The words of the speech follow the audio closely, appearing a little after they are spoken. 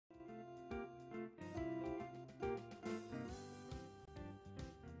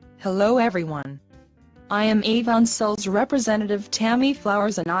Hello everyone. I am Avon sales representative Tammy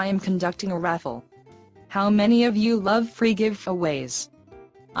Flowers and I am conducting a raffle. How many of you love free giveaways?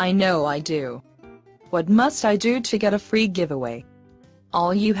 I know I do. What must I do to get a free giveaway?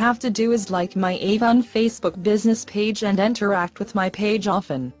 All you have to do is like my Avon Facebook business page and interact with my page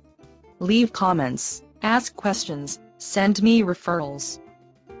often. Leave comments, ask questions, send me referrals.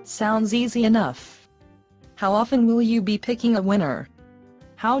 Sounds easy enough. How often will you be picking a winner?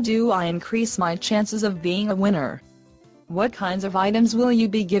 How do I increase my chances of being a winner? What kinds of items will you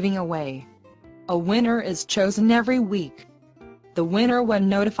be giving away? A winner is chosen every week. The winner, when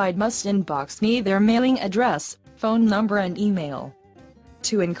notified, must inbox me their mailing address, phone number and email.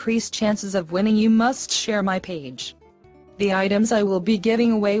 To increase chances of winning, you must share my page. The items I will be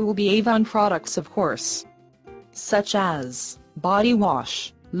giving away will be Avon products, of course, such as body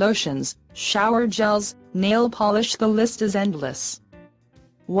wash, lotions, shower gels, nail polish. The list is endless.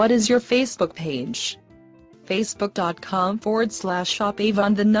 What is your Facebook page? Facebook.com/shop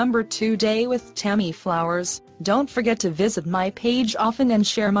Avon 2 Day with Tammy Flowers. Don't forget to visit my page often and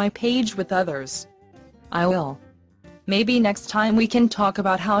share my page with others. I will. Maybe next time we can talk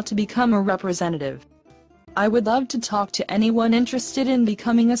about how to become a representative. I would love to talk to anyone interested in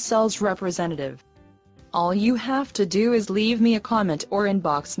becoming a sales representative. All you have to do is leave me a comment or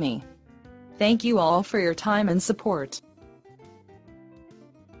inbox me. Thank you all for your time and support.